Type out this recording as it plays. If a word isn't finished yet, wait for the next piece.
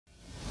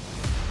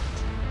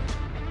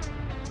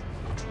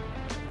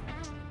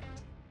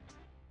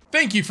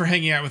Thank you for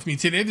hanging out with me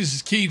today. This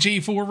is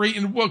KJ48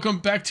 and welcome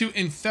back to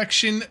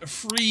Infection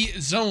Free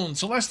Zone.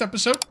 So last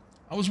episode,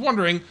 I was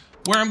wondering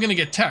where I'm going to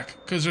get tech,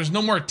 because there's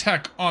no more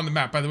tech on the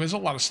map. By the way, there's a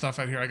lot of stuff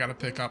out here I got to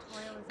pick up.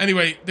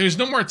 Anyway, there's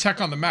no more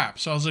tech on the map.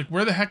 So I was like,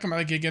 where the heck am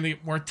I going to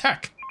get more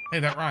tech? Hey,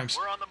 that rhymes.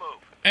 We're on the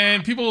move.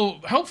 And people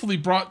helpfully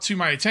brought to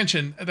my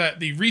attention that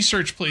the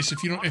research place,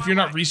 if you're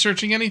not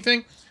researching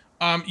anything,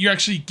 you're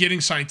actually getting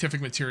scientific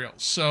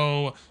materials.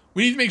 So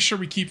we need to make sure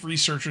we keep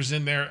researchers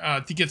in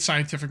there to get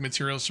scientific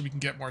materials so we can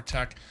get more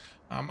tech.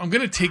 I'm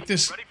going to take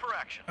this... Ready for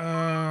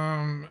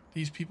action.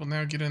 These people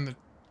now get in the...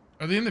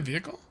 Are they in the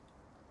vehicle?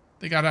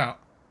 They got out.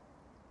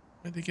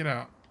 Where'd they get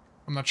out?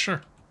 I'm not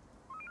sure.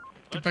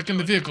 Get back in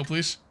the vehicle,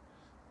 please.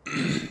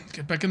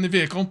 Get back in the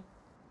vehicle.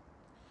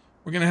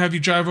 We're going to have you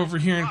drive over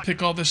here and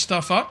pick all this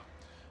stuff up.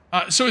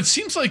 So it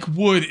seems like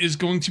wood is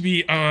going to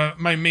be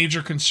my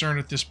major concern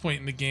at this point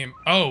in the game.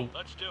 Oh,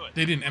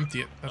 they didn't empty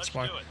it. That's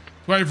why.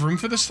 Do I have room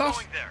for this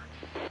stuff?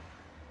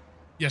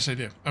 Yes, I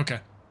do.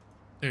 Okay.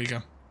 There you go.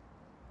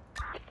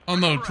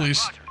 Unload,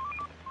 please.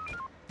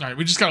 All right,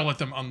 we just gotta let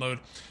them unload.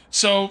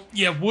 So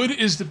yeah, wood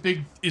is the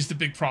big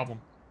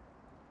problem.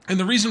 And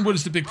the reason wood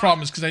is the big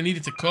problem is because I need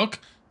it to cook.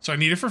 So I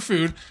need it for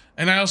food,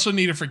 and I also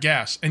need it for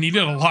gas. I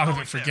needed a lot of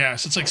it for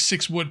gas. It's like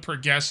 6 wood per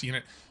gas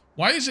unit.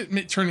 Why is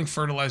it turning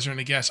fertilizer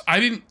into gas? I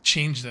didn't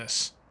change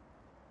this.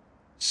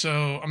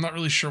 So I'm not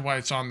really sure why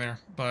it's on there.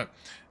 But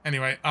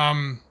anyway,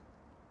 oh,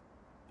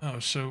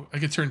 so I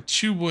could turn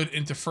 2 wood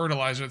into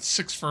fertilizer. It's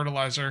 6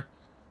 fertilizer.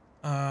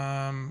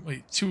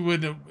 Wait, 2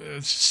 wood,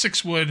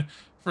 6 wood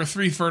for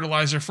 3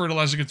 fertilizer.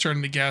 Fertilizer could turn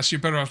into gas. You're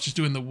better off just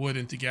doing the wood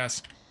into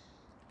gas.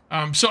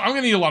 So I'm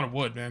gonna need a lot of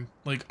wood, man.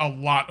 Like, a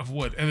lot of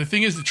wood. And the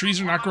thing is, the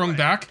trees are not growing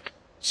back.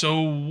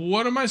 So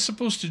what am I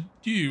supposed to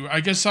do?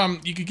 I guess,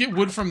 you could get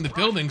wood from the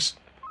buildings.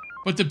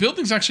 But the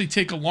buildings actually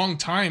take a long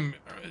time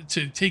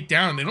to take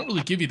down. They don't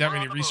really give you that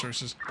many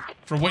resources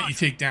for what you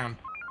take down.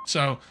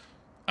 So,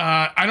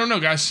 I don't know,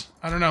 guys.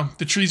 I don't know.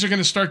 The trees are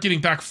gonna start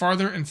getting back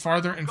farther and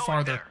farther and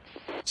farther.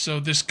 So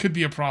this could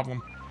be a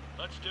problem.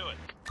 Let's do it.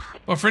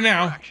 But for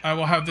now, I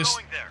will have this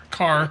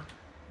car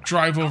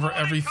drive over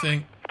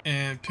everything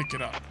and pick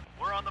it up.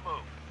 We're on the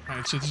move.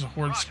 Alright, so there's a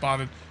horde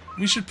spotted.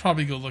 We should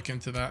probably go look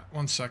into that.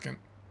 1 second.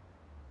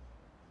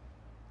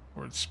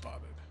 Horde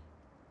spotted.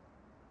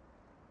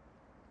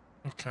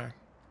 Okay.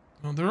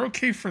 Well, they're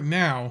okay for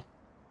now.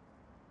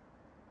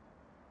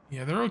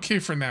 Yeah, they're okay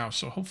for now.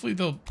 So hopefully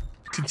they'll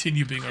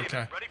continue being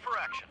okay. Ready for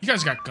action. You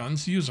guys got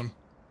guns. Use them.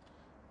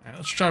 Alright,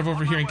 let's drive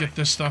over here and get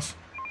this stuff.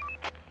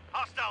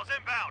 Hostiles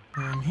inbound.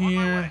 And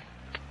here.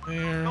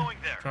 There.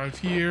 Drive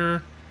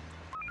here.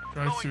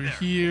 Drive through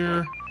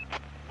here.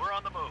 We're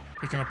on the move.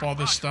 Picking up all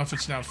this stuff.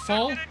 It's now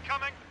full.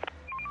 Incoming.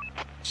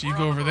 So you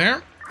go over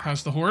there.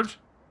 How's the horde?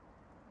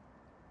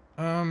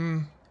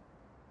 It's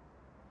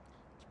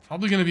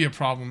probably going to be a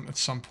problem at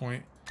some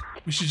point.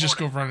 We should just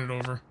go run it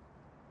over.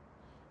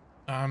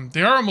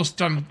 They are almost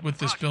done with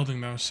this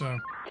building though, so.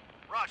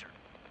 Roger.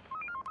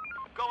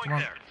 Going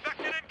there.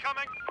 Infected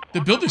incoming.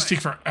 The buildings take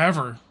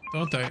forever,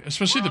 don't they?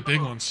 Especially the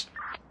big ones.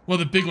 Well,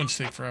 the big ones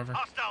take forever.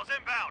 Hostiles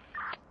inbound.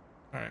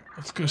 All right,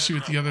 let's go see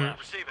what the other.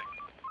 Receiving.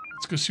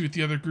 Let's go see what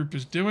the other group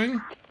is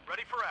doing.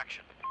 Ready for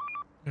action.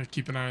 Gotta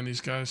keep an eye on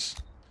these guys.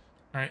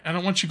 All right, I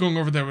don't want you going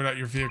over there without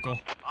your vehicle.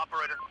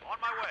 Operator, on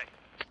my way.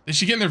 They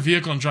should get in their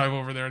vehicle and drive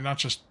over there, not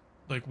just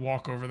like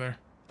walk over there.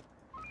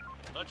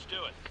 Let's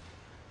do it.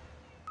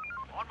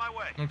 On my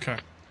way. Okay,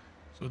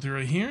 so they're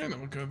right here, and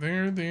then we'll go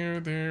there, there,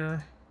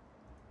 there,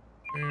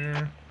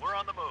 there. We're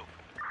on the move.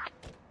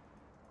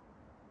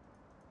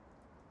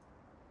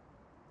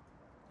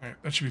 All right,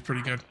 that should be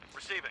pretty good.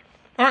 Receiving.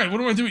 All right, what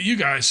do I do with you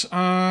guys?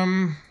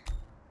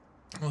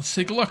 Let's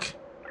take a look.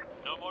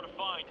 No more to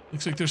find.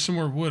 Looks like there's some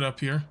more wood up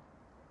here.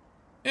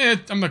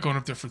 I'm not going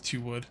up there for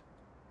 2 wood.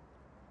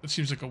 That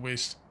seems like a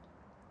waste.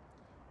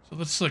 So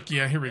let's look.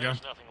 Yeah, here we go.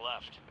 There's nothing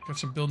left. Got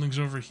some buildings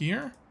over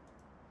here.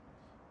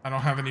 I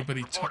don't have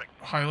anybody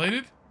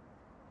highlighted.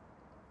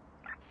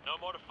 No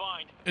more to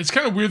find. It's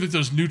kind of weird that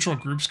those neutral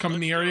groups come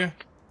in the area.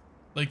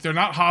 Like, they're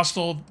not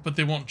hostile, but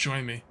they won't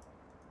join me.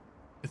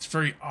 It's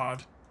very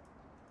odd.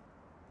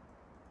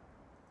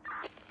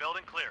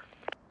 Building clear.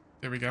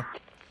 There we go.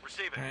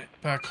 Receiving. All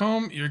right, back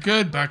home. You're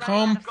good. Back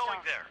home. Going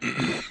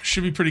there.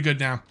 Should be pretty good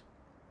now.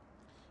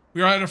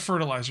 We are out of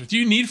fertilizer. Do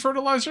you need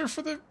fertilizer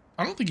for the...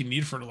 I don't think you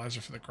need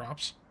fertilizer for the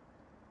crops.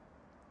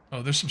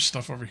 Oh, there's some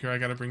stuff over here I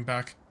gotta bring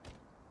back.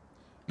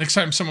 Next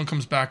time someone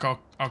comes back, I'll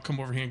come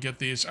over here and get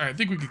these. All right, I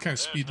think we can kind of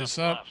speed this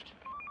up.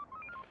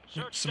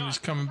 Yep, somebody's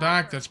coming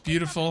back. That's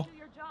beautiful.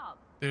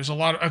 There's a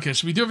lot of... Okay,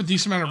 so we do have a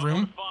decent amount of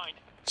room.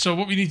 So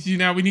what we need to do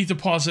now, we need to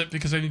pause it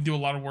because I need to do a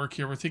lot of work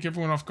here. We'll take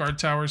everyone off guard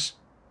towers.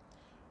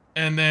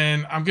 And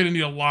then I'm going to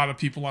need a lot of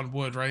people on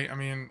wood, right? I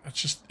mean,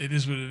 it's just... It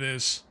is what it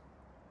is.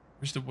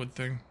 Where's the wood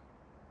thing?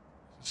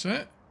 Is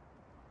this it?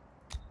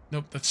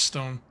 Nope, that's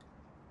stone.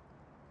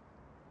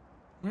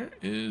 Where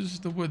is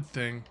the wood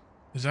thing?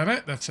 Is that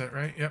it? That's it,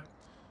 right? Yep.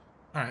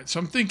 Alright, so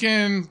I'm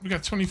thinking we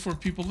got 24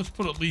 people. Let's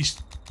put at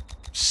least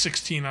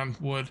 16 on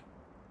wood.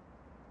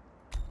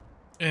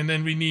 And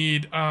then we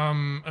need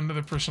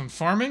another person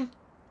farming.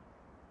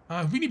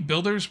 We need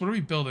builders. What are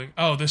we building?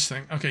 Oh, this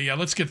thing. Okay, yeah,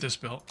 let's get this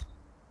built.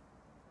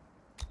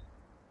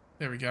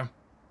 There we go.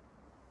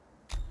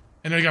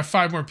 And I got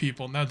 5 more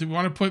people. Now, do we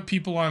want to put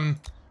people on...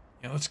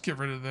 Yeah, let's get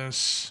rid of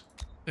this.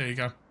 There you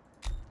go.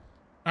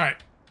 Alright,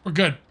 we're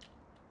good.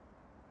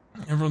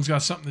 Everyone's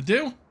got something to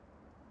do.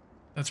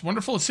 That's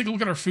wonderful. Let's take a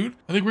look at our food.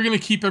 I think we're going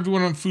to keep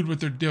everyone on food what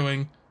they're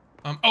doing.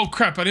 Oh,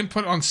 crap. I didn't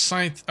put on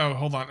science... Oh,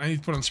 hold on. I need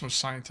to put on some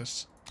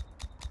scientists.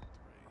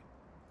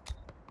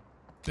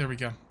 There we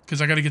go.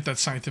 Because I got to get that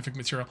scientific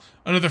material.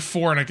 Another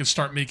 4 and I can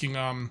start making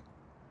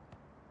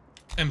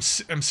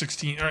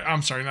M16... Or,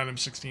 I'm sorry, not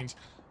M16s.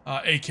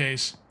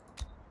 AKs.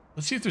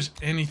 Let's see if there's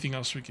anything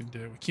else we can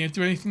do. We can't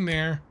do anything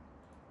there.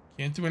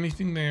 Can't do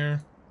anything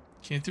there.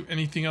 Can't do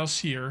anything else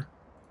here.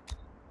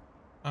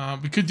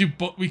 We could do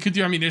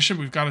ammunition.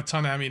 We've got a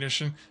ton of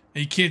ammunition.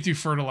 And you can't do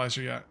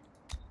fertilizer yet.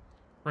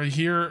 Right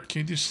here,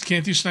 can't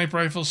do sniper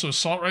rifles, so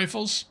assault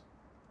rifles.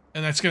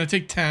 And that's going to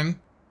take 10.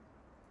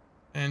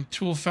 And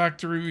tool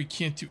factory, we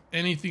can't do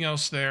anything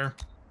else there.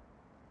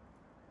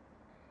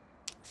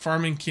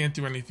 Farming, can't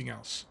do anything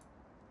else.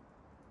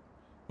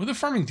 What did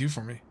farming do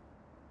for me?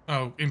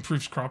 Oh,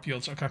 improves crop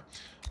yields. Okay.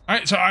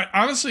 Alright, so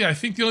honestly, I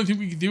think the only thing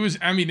we can do is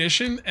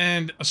ammunition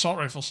and assault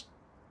rifles.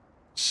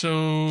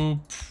 So,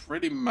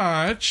 pretty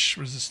much...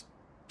 Was this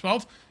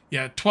 12?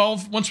 Yeah,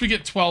 12. Once we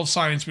get 12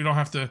 science, we don't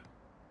have to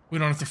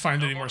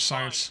find any more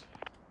science.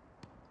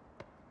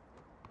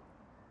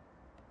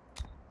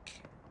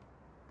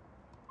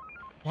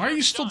 Why are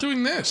you still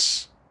doing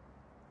this?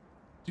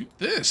 Do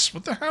this.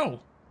 What the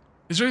hell?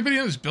 Is there anybody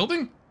in this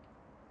building?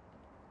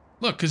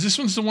 Look, because this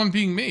one's the one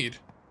being made.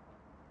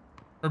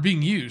 Or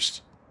being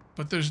used.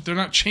 But they're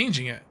not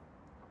changing it.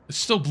 It's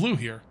still blue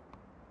here.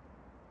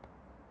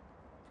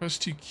 Press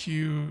to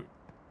Q...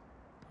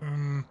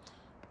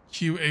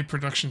 QA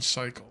production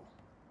cycle.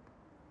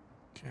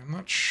 Okay, I'm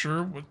not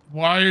sure what...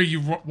 Why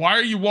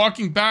are you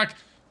walking back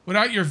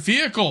without your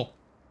vehicle?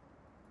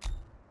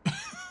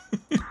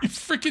 You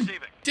freaking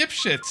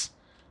dipshits.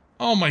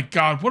 Oh my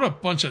god, what a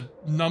bunch of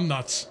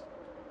numbnuts.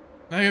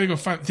 Now I gotta go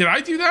find... Did I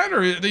do that,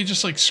 or are they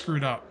just, like,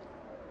 screwed up?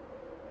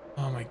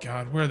 Oh my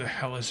god, where the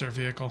hell is their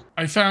vehicle?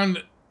 I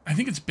found... I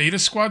think it's Beta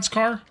Squad's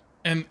car,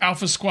 and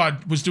Alpha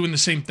Squad was doing the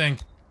same thing.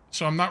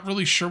 So I'm not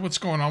really sure what's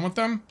going on with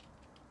them.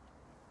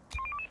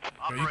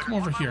 Okay, you come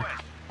over here.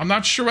 I'm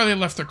not sure why they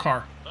left their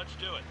car. Let's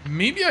do it.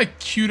 Maybe I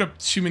queued up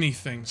too many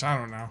things. I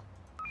don't know.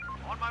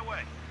 On my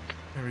way.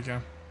 There we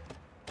go.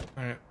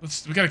 Alright,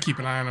 we gotta keep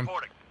an eye on them.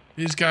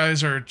 These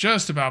guys are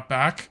just about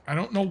back. I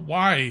don't know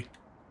why.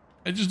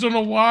 I just don't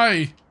know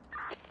why.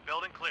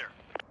 Building clear.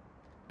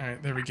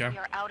 Alright, there we go. We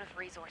are out of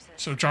resources.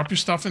 So drop your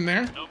stuff in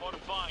there. No more to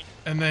find.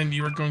 And then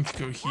you are going to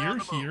go here,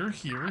 here,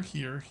 here,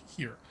 here,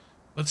 here.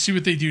 Let's see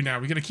what they do now.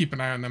 We gotta keep an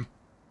eye on them.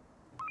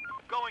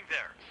 Going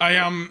there.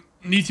 I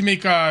need to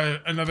make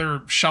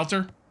another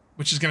shelter,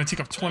 which is gonna take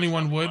up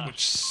 21 wood,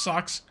 which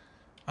sucks.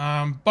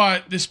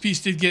 But this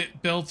piece did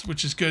get built,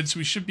 which is good, so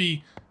we should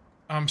be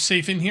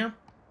safe in here.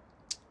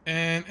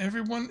 And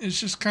everyone is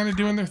just kind of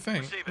doing their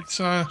thing. Let's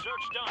Search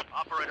done.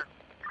 Operator.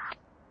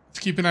 let's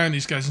keep an eye on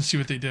these guys and see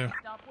what they do.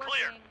 Stop Clear.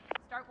 working.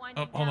 Start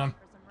winding Oh, hold down on. for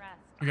some rest.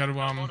 We gotta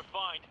More to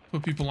find.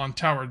 put people on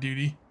tower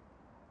duty.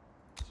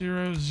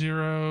 0,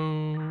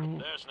 0.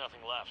 There's nothing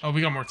left. Oh,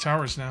 we got more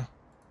towers now.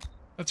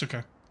 That's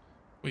okay.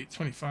 Wait,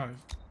 25.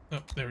 Oh,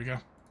 there we go.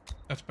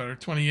 That's better.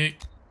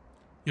 28.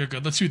 You're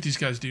good. Let's see what these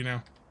guys do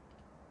now.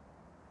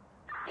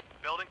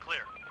 Building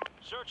clear.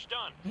 Search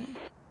done.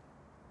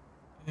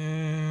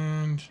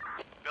 And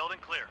Building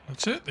clear.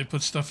 that's it. They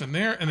put stuff in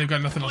there, and they've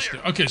got nothing else to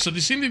do. Okay, so they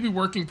seem to be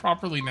working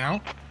properly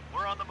now.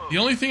 We're on the move. The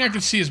only thing I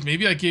can see is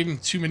maybe I gave them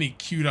too many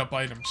queued up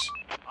items.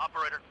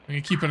 Operator. I'm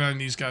gonna keep an eye on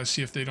these guys,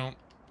 see if they don't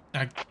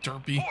act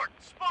derpy. Port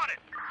spotted.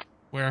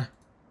 Where?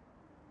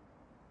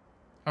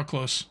 How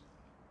close?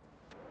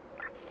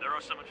 There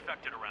are some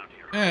infected around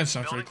here. It's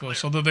not very Building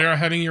close, clear. although they are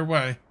heading your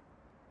way.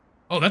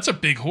 Oh, that's a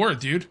big horde,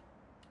 dude.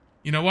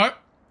 You know what?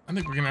 I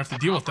think we're gonna have to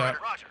deal with that.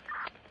 Roger.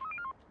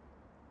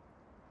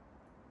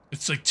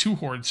 It's like 2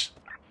 hordes.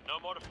 No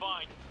more to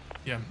find.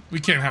 Yeah,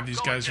 we can't have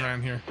these guys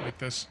around here like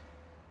this.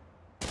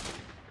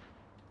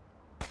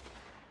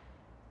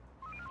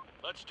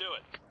 Let's do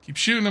it. Keep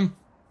shooting them.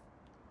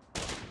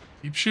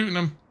 Keep shooting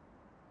them.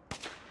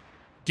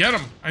 Get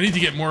them. I need to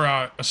get more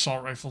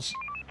assault rifles.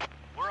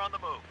 We're on the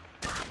move.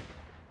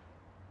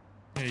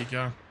 There you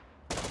go.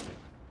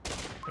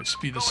 I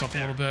speed this up a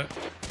little bit.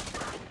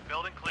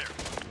 Building clear.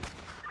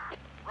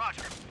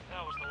 Roger.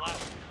 That was the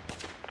last.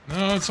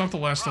 No, it's not the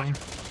last of them.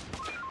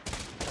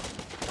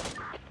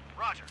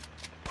 Roger.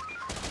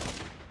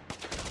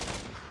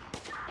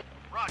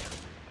 Roger.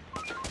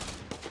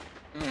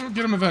 We'll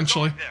get them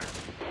eventually. Going there.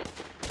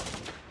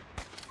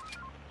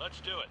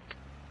 Let's do it.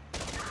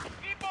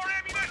 Need more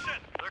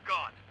ammunition. They're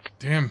gone.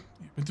 Damn,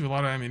 you've been through a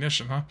lot of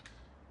ammunition, huh?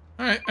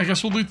 Alright, I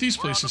guess we'll loot these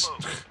We're on the places.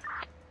 move.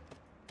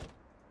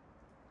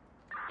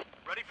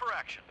 Ready for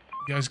action.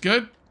 You guys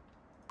good?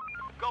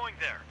 Going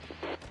there.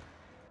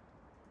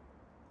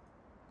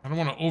 I don't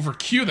want to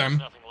over-queue them.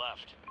 Nothing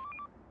left.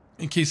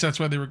 in case that's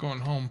why they were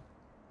going home.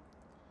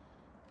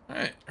 All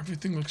right,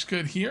 everything looks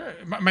good here.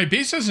 My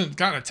base hasn't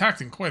gotten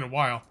attacked in quite a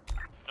while.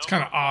 It's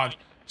kind of odd.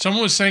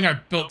 Someone was saying I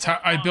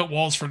built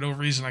walls for no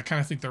reason. I kind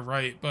of think they're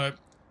right, but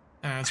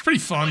it's pretty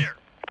fun,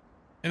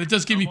 and it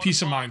does give me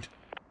peace of mind.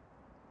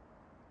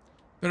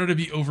 Better to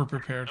be over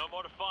prepared. No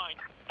more to find.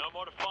 No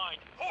more to find.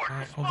 All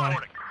right, hold on.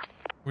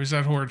 Where's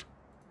that horde?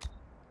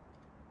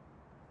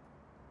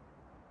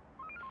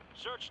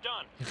 Search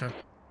done. Okay,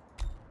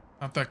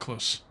 not that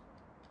close.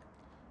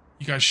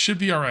 You guys should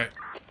be all right.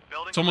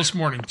 It's almost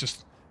morning.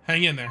 Just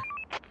hang in there.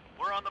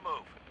 We're on the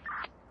move.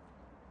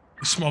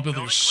 These small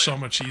buildings are so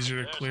much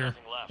easier to clear.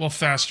 nothing left. Well,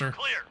 faster.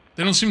 Clear.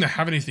 They don't seem to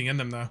have anything in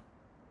them, though.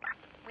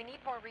 We need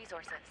more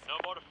resources. No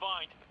more to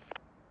find.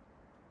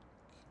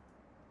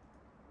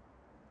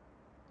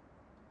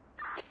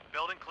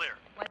 Building clear.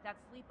 Wipe that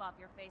sleep off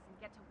your face and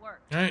get to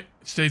work. Alright,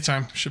 it's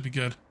daytime. Should be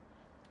good.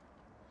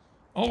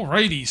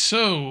 Alrighty,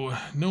 so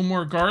no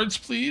more guards,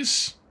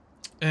 please.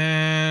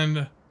 And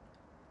how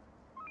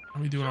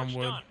are we doing on Search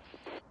wood? done.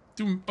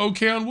 Doing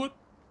okay on wood?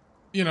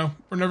 You know,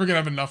 we're never gonna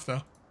have enough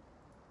though.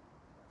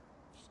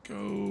 Just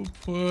go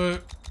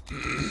put we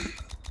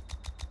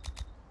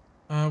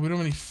don't have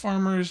any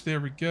farmers. There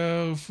we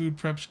go. Food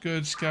prep's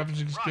good,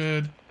 scavenging's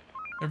good.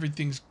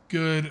 Everything's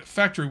good.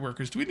 Factory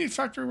workers. Do we need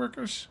factory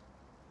workers?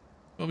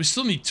 Well, we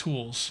still need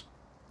tools.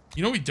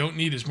 You know what we don't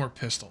need is more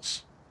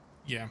pistols.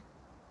 Yeah.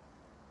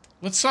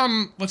 Let's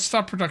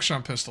stop production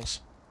on pistols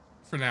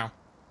for now.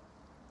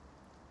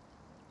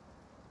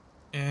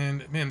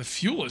 And man, the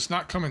fuel is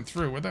not coming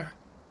through. Where the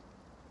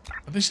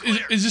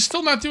is this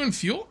still not doing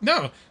fuel?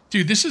 No.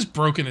 Dude, this is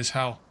broken as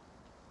hell.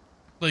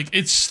 Like,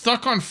 it's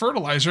stuck on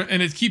fertilizer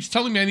and it keeps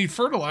telling me I need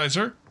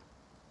fertilizer.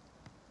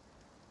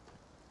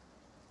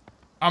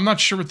 I'm not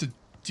sure what to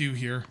do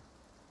here.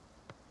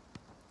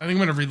 I think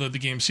I'm gonna reload the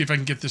game, see if I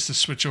can get this to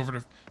switch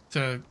over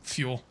to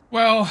fuel.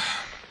 Well,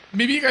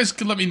 maybe you guys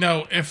could let me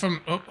know if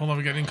I'm... Oh, hold on,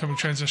 we got incoming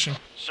transition.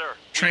 Sir,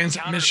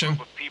 Transmission. we encountered a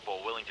group of people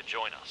willing to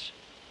join us.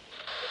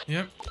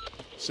 Yep.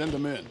 Send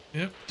them in.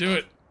 Yep, do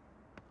it.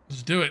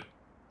 Let's do it.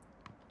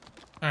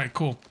 Alright,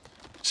 cool.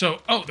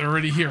 So, oh, they're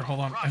already here.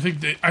 Hold on. I think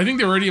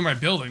they're already in my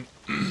building.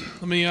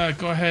 Let me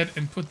go ahead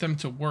and put them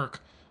to work.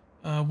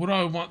 What do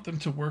I want them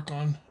to work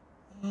on?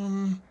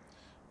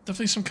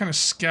 Definitely some kind of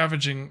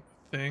scavenging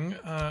thing.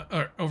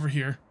 Over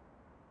here.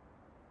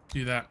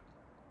 Do that.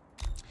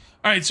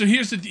 All right, so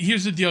here's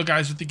the deal,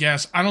 guys, with the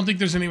gas. I don't think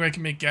there's any way I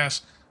can make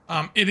gas.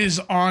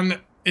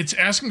 It's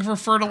asking for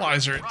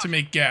fertilizer to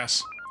make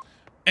gas.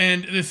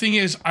 And the thing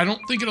is, I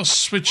don't think it'll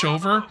switch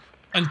over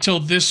until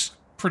this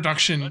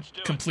production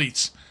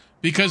completes.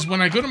 Because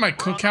when I go to my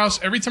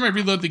cookhouse, every time I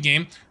reload the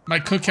game, my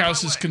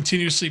cookhouse is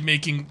continuously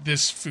making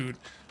this food.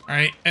 All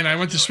right, and I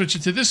went to switch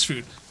it to this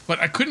food. But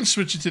I couldn't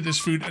switch it to this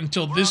food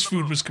until this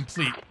food was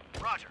complete.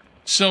 Roger.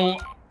 So,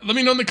 let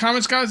me know in the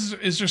comments, guys,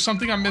 is there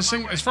something I'm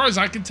missing? As far as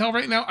I can tell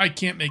right now, I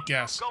can't make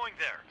gas. Going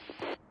there.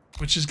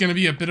 Which is going to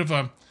be a bit of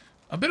a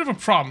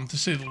problem, to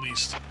say the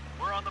least.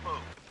 We're on the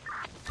move.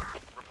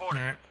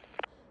 Reporting. Alright.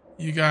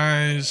 You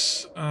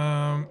guys,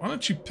 why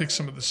don't you pick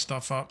some of this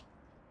stuff up?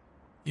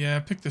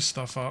 Yeah, pick this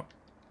stuff up.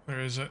 Where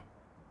is it?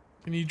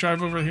 Can you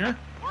drive over here?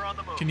 We're on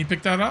the move. Can you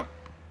pick that up?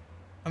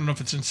 I don't know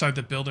if it's inside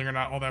the building or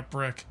not, all that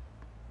brick.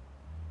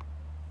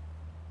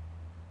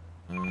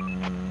 We're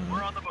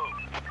on the move.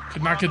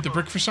 Could not get the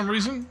brick for some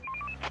reason.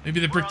 Maybe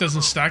the brick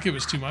doesn't stack, it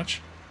was too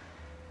much.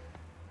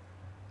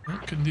 Oh,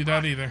 couldn't do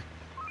that either.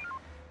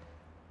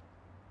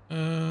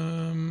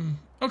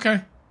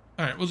 Okay.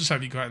 Alright, we'll just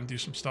have you go out and do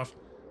some stuff.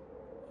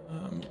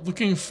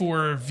 Looking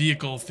for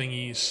vehicle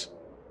thingies.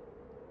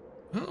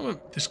 I don't know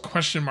what this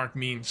question mark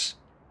means.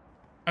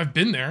 I've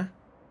been there.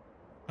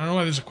 I don't know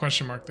why there's a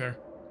question mark there.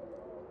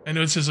 I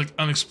know it says like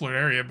unexplored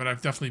area, but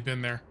I've definitely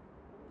been there.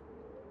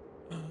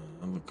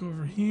 I'll look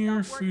over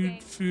here.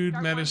 Food,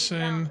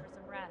 medicine.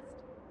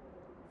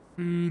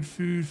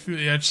 Food.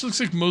 Yeah, it just looks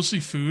like mostly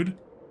food.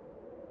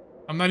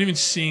 I'm not even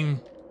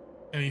seeing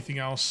anything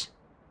else.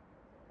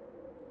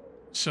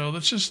 So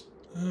let's just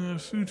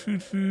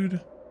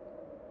food.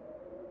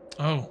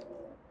 Oh,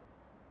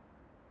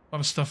 a lot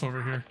of stuff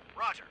over here.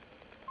 Roger.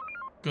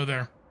 Go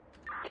there.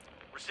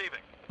 Receiving.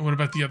 And what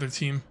about the other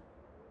team?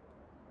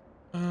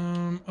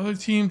 Other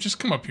team, just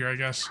come up here, I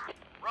guess.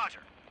 Roger.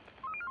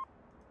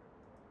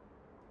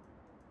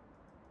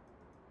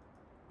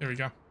 There we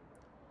go.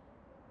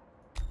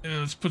 And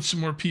let's put some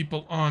more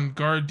people on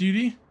guard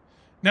duty.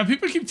 Now,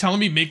 people keep telling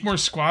me make more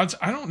squads.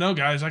 I don't know,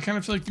 guys. I kind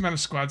of feel like the amount of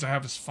squads I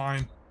have is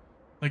fine.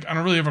 Like, I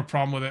don't really have a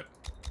problem with it.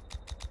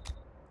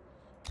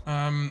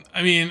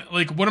 I mean,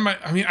 like, what am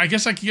I mean, I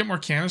guess I could get more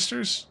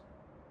canisters.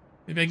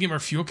 Maybe I can get more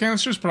fuel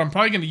canisters, but I'm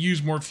probably going to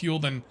use more fuel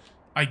than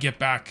I get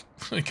back,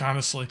 like,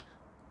 honestly.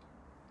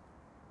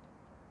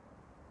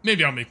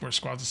 Maybe I'll make more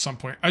squads at some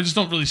point. I just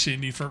don't really see a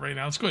need for it right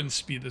now. Let's go ahead and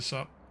speed this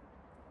up.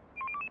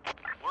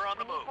 We're on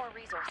the We need move. more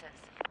resources.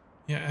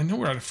 Yeah, I know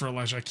we're out of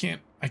fertilizer. I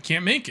can't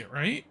make it,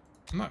 right?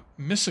 I'm not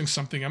missing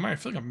something, am I? I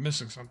feel like I'm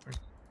missing something.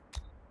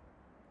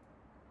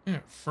 Yeah,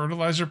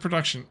 fertilizer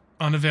production.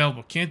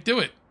 Unavailable. Can't do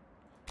it.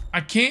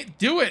 I can't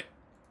do it.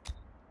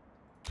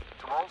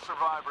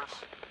 survivors,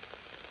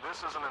 this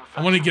is an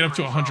I want to get up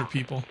to infection-free 100 zone.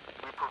 people.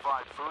 We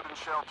provide food and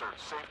shelter,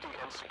 safety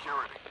and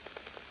security.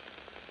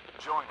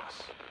 Join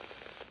us.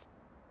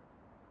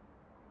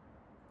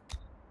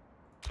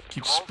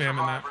 Keep To all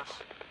spamming that. survivors,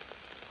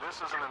 this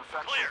is an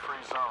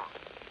infection-free zone.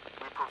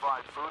 We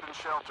provide food and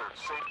shelter,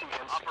 safety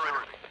and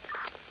security.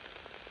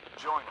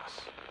 Join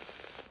us.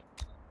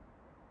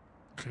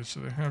 Okay, so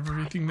they have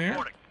everything there.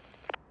 Reporting.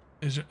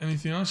 Is there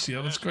anything else? Yeah,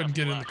 let's go ahead and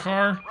get in the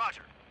car.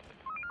 Roger.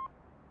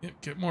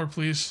 Yep, get more,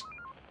 please.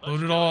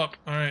 Load it all up.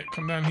 All right,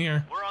 come down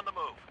here. We're on the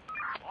move.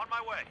 On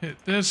my way. Hit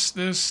this.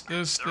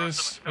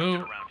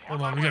 Oh,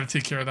 hold on, we gotta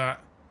take care of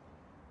that.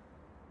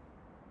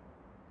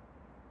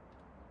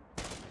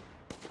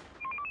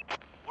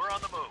 We're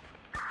on the move.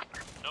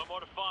 No more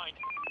to find.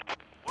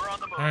 We're on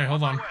the move. All right,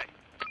 hold on. My way.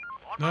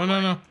 On No, my no,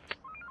 way. no.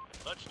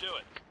 Let's do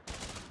it.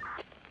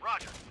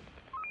 Roger.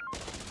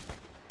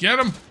 Get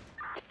him.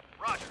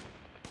 Roger.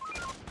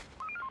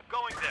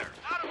 Going there.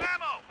 Out of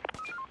ammo.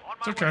 On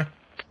It's my okay. way.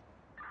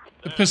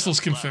 The There's pistols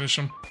nothing can left. finish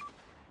him.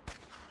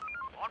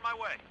 On my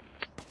way.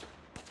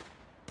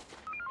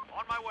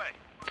 On my way.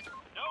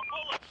 No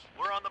bullets.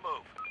 We're on the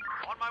move.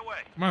 On my way.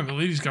 Come on, the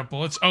lady's got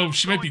bullets. Oh,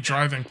 she might be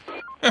driving.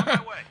 On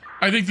my way.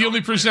 I think the only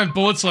person that had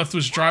bullets left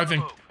was We're on the driving.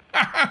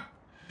 move.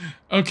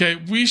 Okay,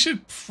 we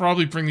should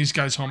probably bring these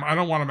guys home. I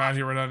don't want them out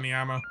here without any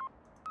ammo. On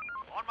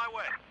my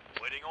way.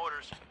 Waiting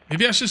orders.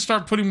 Maybe I should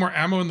start putting more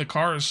ammo in the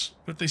cars.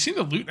 But they seem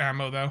to loot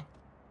ammo, though.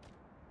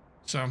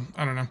 So,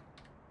 I don't know.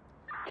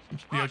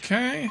 Seems to be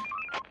okay.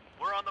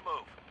 We're on the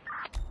move.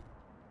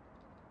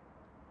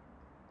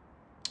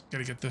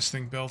 Gotta get this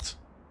thing built.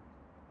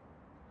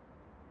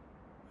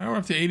 Now we're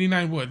up to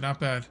 89 wood. Not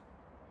bad.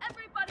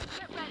 Everybody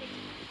get ready.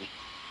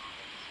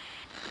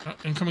 Oh,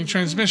 incoming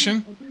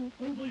transmission.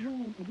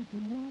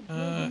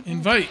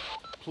 Invite.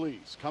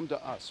 Please come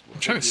to us. I'm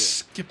trying to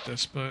skip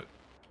this, but...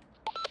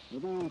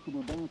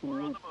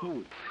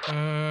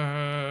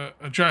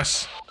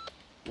 Address.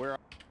 Where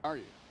are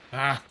you?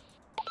 Ah.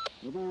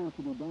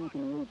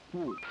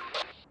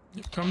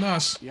 Yep, come to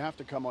us. You have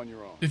to come on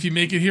your own. If you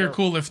make it here,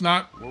 cool. If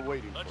not, We're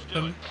waiting Let's for do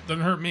you. it.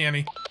 doesn't hurt me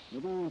any.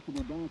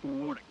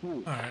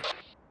 Alright.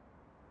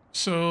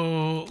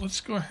 So,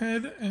 let's go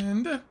ahead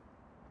and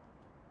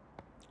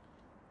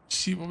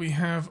see what we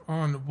have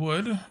on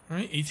wood.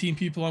 Alright, 18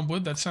 people on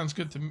wood. That sounds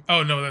good to me.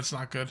 Oh, no, that's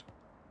not good.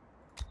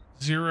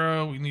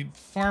 0. We need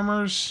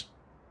farmers.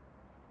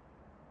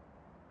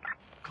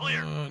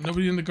 Clear.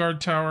 Nobody in the guard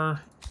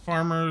tower.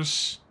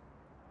 Farmers.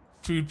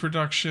 Food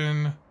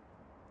production.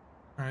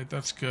 Alright,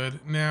 that's good.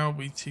 Now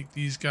we take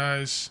these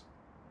guys.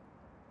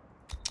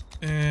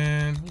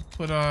 And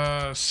we'll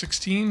put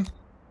 16.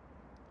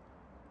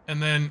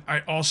 And then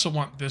I also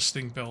want this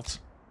thing built.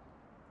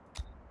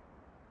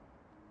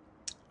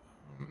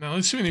 Now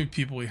let's see how many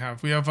people we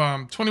have. We have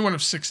 21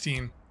 of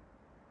 16.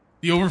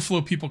 The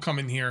overflow people come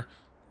in here.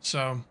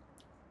 So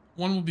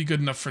one will be good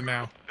enough for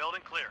now.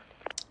 Building clear.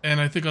 And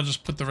I think I'll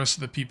just put the rest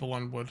of the people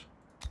on wood.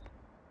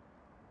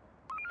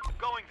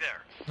 Going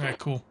there. Alright,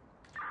 cool.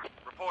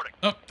 Reporting.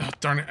 Oh,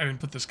 darn it. I didn't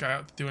put this guy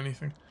out to do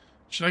anything.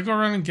 Should I go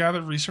around and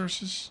gather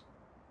resources?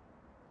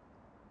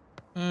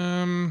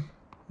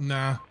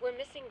 Nah. We're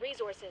missing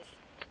resources.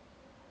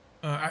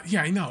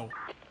 Yeah, I know.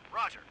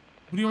 Roger.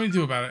 What do you want me to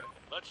do about it?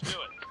 Let's do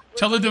it.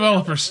 Tell the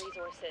developers.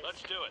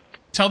 Let's do it.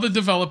 Tell the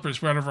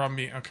developers we're out of raw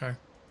meat. Okay.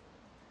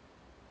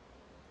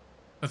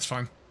 That's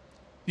fine.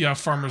 Yeah,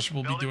 farmers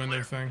will be doing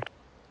their thing.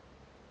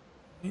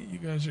 You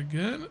guys are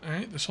good.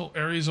 Alright, this whole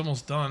area is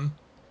almost done.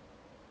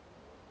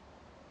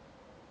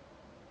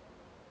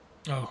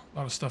 Oh, a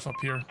lot of stuff up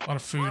here. A lot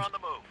of food. We're on the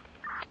move.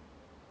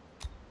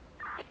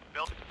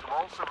 Building. To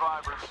all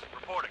survivors,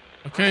 Reporting.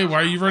 Okay,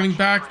 why are you running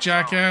back,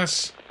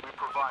 jackass? we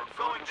provide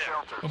food and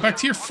shelter. Go back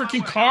to your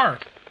freaking car.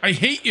 I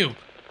hate you.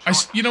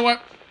 You know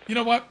what? You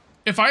know what?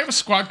 If I have a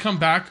squad come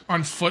back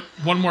on foot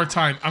one more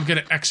time, I'm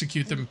gonna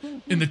execute them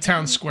in the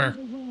town square.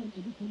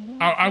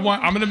 I'm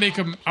gonna make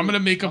them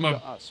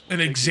an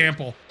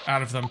example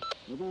out of them.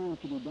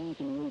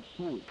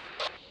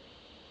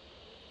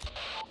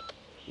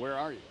 Where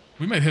are you?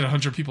 We might hit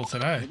 100 people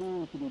today.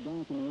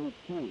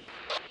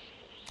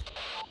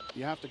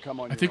 You have to come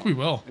on I your think own. we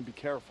will. And be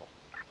careful.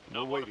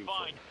 No We're more to waiting for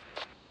find.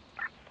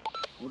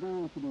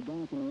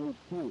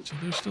 you. So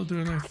they're still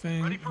doing their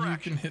thing. Ready for You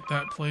action. can hit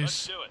that Let's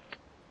place. do it.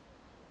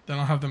 Then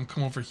I'll have them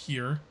come over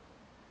here.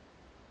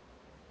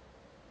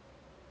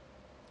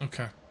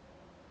 Okay.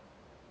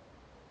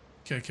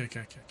 Okay.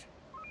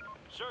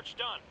 Search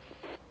done.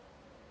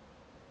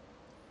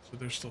 So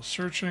they're still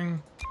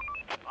searching.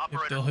 If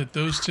Operator. they'll hit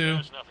those two,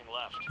 There's nothing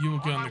left. you will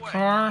get On in the my way.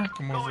 car.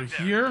 Come over Going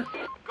there. here.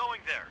 Going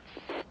there.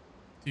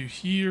 Do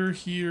here,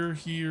 here,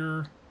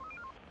 here.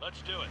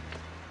 Let's do it.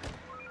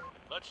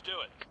 Let's do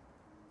it.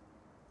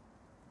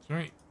 That's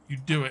right. You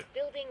do it.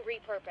 Building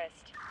repurposed.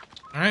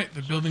 Alright,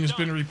 the building has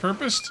been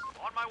repurposed.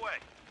 On my way.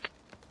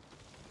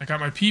 I got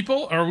my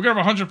people. Or we're gonna have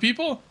 100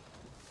 people?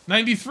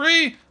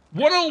 93?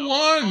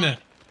 101!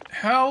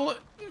 Hell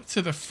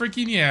to the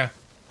freaking yeah.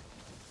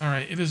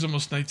 Alright, it is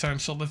almost nighttime,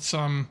 so let's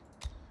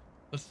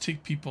Let's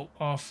take people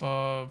off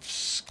of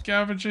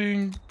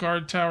scavenging,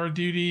 guard tower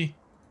duty.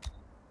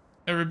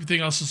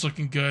 Everything else is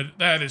looking good.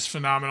 That is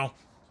phenomenal.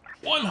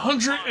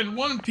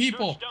 101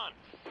 people. Search done.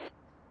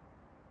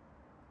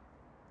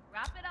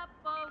 Wrap it up,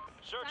 folks.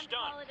 Search Time to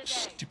done. call it a day.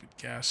 Stupid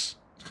gas.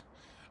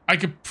 I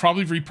could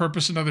probably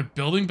repurpose another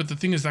building, but the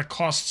thing is that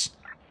costs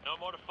No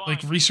more to find.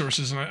 like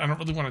resources, and I don't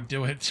really want to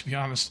do it, to be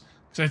honest,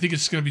 because I think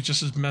it's going to be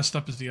just as messed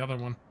up as the other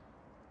one.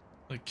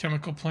 Like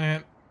chemical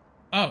plant.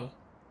 Oh,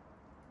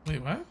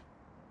 wait, what?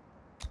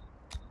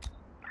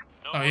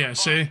 No Oh more yeah, to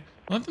see, find.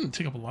 well, that didn't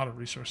take up a lot of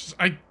resources.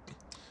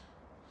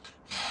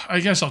 I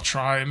guess I'll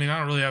try. I mean, I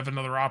don't really have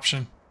another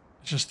option.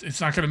 It's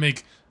not going to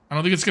make. I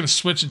don't think it's going to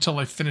switch until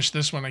I finish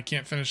this one. I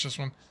can't finish this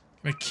one.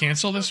 Can I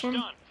cancel this Search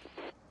one? done.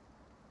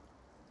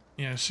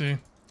 Yeah, see,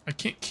 I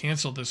can't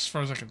cancel this as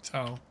far as I can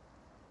tell.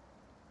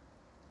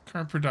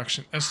 Current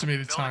production,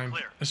 estimated Building time.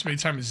 clear. Estimated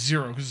time is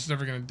 0 because it's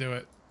never going to do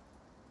it.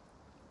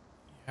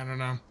 I don't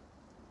know.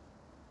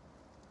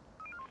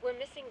 We're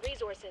missing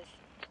resources.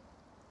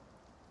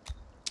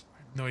 I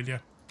have no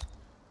idea.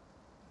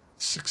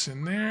 6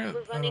 in there. We're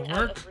That'll running out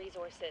work. of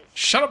resources.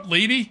 Shut up,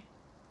 lady.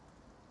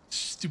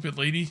 Stupid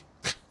lady.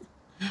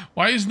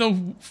 Why is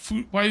no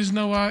food? Why is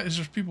no? Is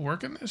there people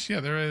working this?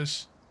 Yeah, there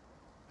is.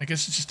 I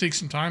guess it just takes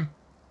some time.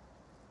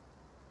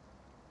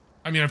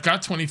 I mean, I've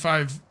got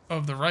 25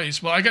 of the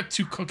rice. Well, I got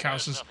 2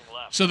 cookhouses, There's nothing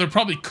left. so they're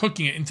probably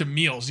cooking it into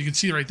meals. You can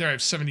see right there, I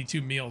have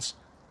 72 meals,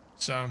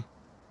 so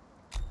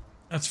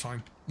that's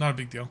fine. Not a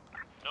big deal.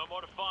 No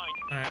more to find.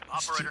 All right,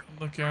 let's Operator.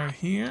 look out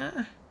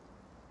here.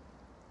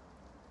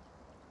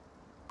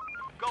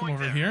 Come Going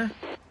over there. here.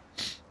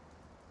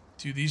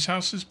 Do these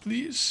houses,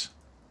 please.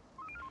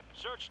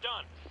 Search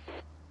done.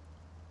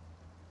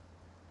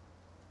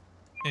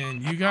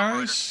 And you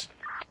guys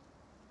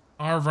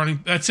are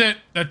running. That's it.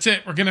 That's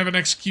it. We're going to have an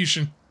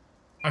execution.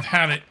 I've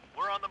had it.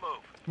 We're on the move.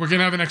 We're going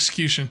to have an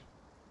execution.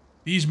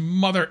 These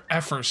mother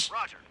effers.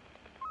 Roger.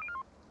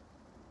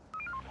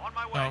 On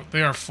my way. Oh,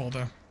 they are full,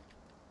 though.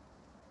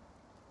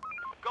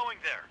 Going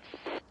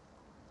there.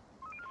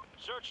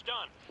 Search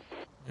done.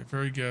 Yeah,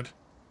 very good.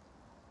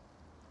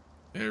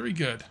 Very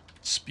good.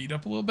 Speed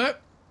up a little bit.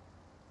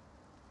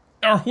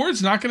 Are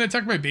hordes not going to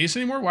attack my base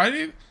anymore? Why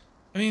did...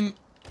 I mean,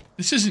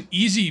 this isn't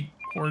easy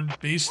horde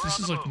base. We're This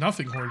on is the like move.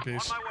 nothing horde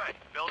base. On my way.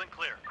 Building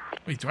clear.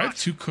 Wait, do I have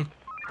 2 cook...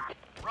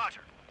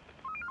 Roger.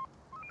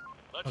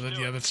 Let's Oh,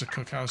 do yeah, it. that's a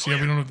cookhouse. Yeah,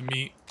 we don't have the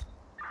meat.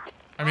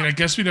 I mean, I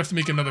guess we'd have to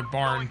make another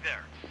barn. Going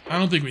there. I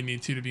don't think we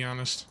need to be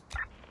honest.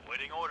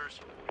 Waiting orders.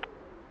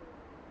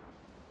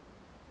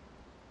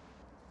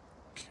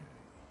 Okay,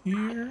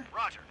 here.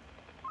 Roger.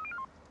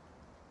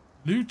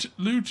 Loot,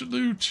 loot,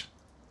 loot.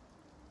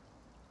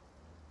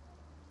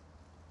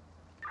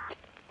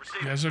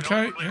 Received. You guys okay?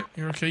 Building clear. Yeah,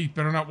 you're okay. You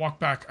better not walk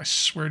back. I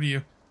swear to you.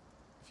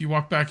 If you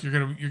walk back, you're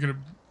gonna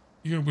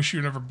wish you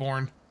were never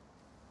born.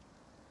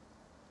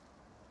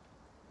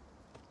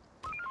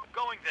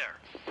 Going there.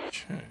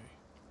 Okay.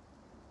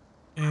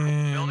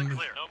 Building And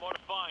clear. No more to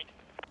find.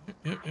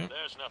 yep.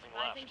 There's nothing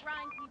Rise left. and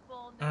grind,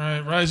 people. All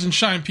right, rise and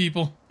shine,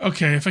 people.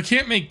 Okay, if I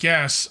can't make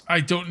gas, I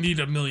don't need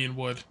 1,000,000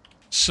 wood.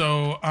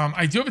 So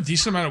I do have a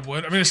decent amount of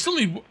wood. I mean, I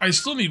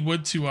still need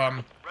wood to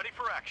Ready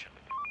for action.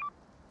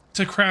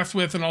 craft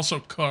with and also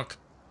cook.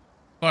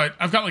 But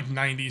I've got like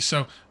 90,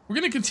 so we're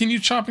gonna continue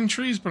chopping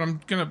trees, but I'm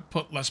gonna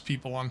put less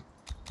people on.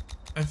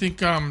 I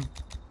think 8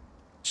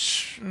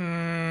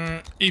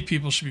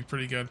 people should be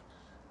pretty good.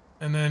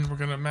 And then we're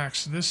gonna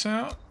max this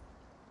out.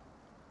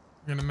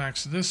 We're gonna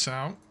max this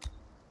out.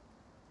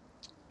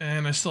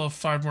 And I still have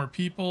 5 more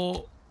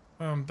people.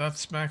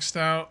 That's maxed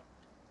out.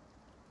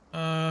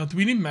 Do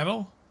we need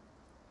metal?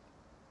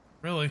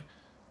 Really?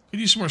 Could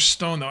use some more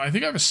stone though. I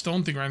think I have a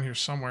stone thing around here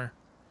somewhere.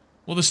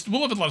 Well,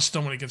 we'll have a lot of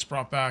stone when it gets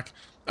brought back.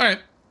 All right,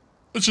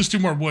 let's just do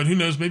more wood. Who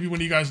knows? Maybe one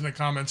of you guys in the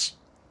comments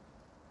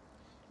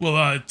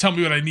will tell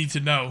me what I need to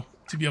know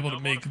to be able to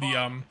make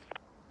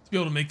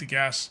the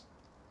gas.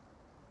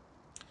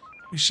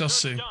 We shall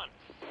see. Done.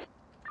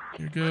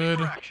 You're Ready good.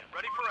 for action.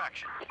 Ready for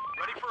action.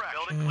 Ready for action.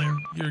 Building clear. And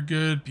you're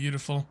good.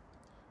 Beautiful.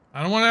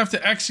 I don't want to have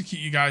to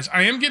execute you guys.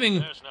 I am getting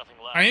There's nothing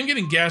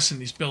left. gas in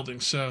these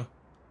buildings, so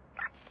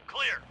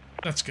Clear.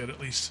 that's good at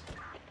least.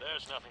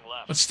 There's nothing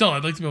left. But still,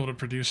 I'd like to be able to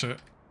produce it.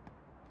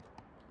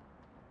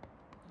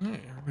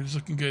 Alright, everybody's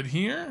looking good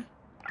here.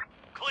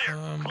 Clear.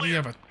 We Clear.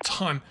 have a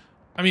ton.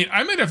 I mean,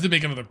 I might have to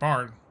make another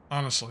barn,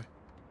 honestly.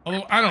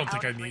 Although, I don't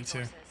think I need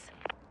to.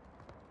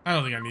 I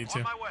don't think I need On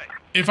to. my way.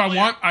 If I Clear.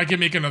 want, I can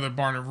make another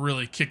barn and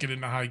really kick it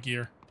into high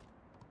gear.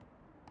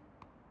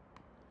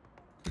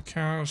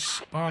 Cookhouse,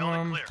 Building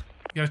bottom. clear.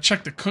 You gotta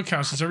check the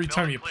cookhouses every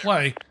time you Building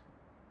play.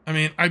 I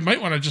mean, I might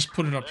want to just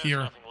put it up There's here,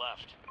 nothing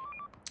left.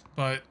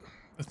 but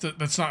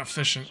that's not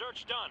efficient.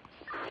 Search done.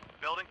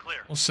 Building clear.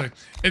 We'll see.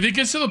 If it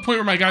gets to the point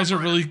where my guys are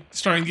really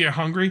starting to get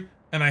hungry,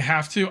 and I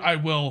have to, I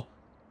will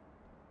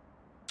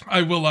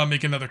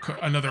make another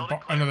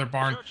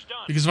barn. Search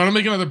done. Because if I don't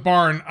make another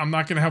barn, I'm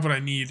not gonna have what I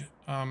need.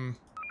 On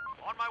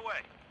my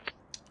way.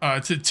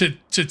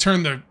 To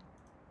turn the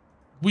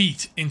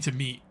wheat into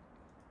meat.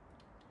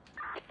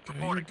 Okay,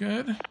 you're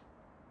good.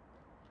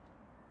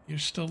 You're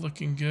still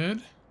looking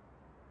good.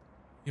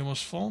 You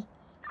almost full?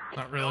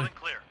 Not really. Building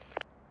clear.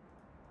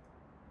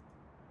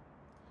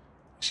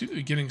 You seem to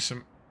be getting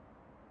some...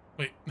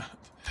 Wait.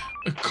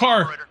 A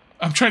car. Operator.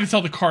 I'm trying to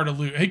tell the car to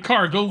loot. Hey,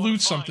 car, go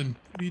loot something.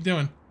 What are you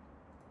doing?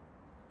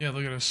 Yeah,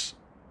 look at us.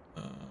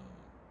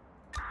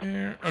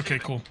 There. Okay,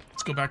 cool.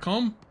 Let's go back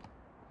home.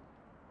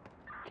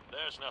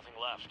 There's nothing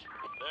left.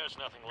 There's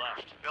nothing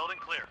left. Building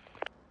clear.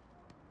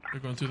 We're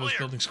going through those Clear.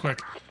 buildings quick.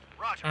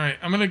 Roger. All right,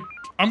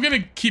 I'm gonna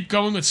keep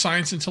going with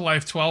science until I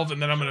have 12,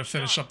 and then I'm gonna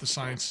finish up the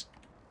science.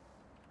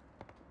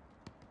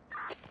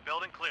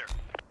 Building clear.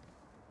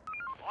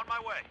 On my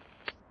way.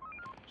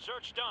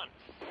 Search done.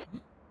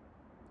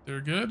 They're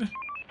good.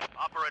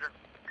 Operator.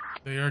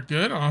 They are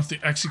good. I don't have to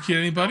execute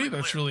anybody.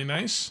 That's really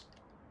nice.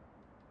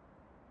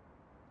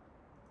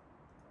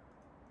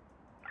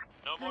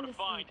 No more to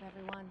find.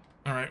 everyone.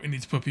 All right, we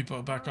need to put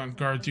people back on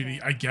guard duty,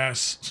 I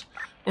guess.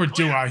 Or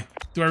do I?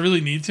 Do I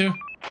really need to?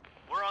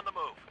 We're on the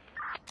move.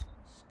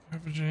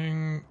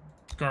 Scavenging,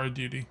 guard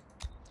duty.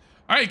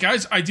 All right,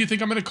 guys, I do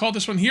think I'm going to call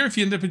this one here. If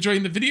you end up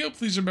enjoying the video,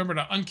 please remember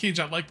to uncage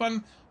that like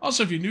button.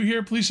 Also, if you're new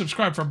here, please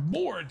subscribe for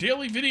more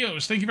daily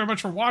videos. Thank you very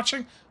much for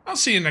watching. I'll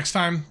see you next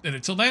time. And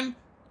until then,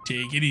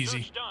 take it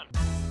easy. Search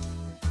done.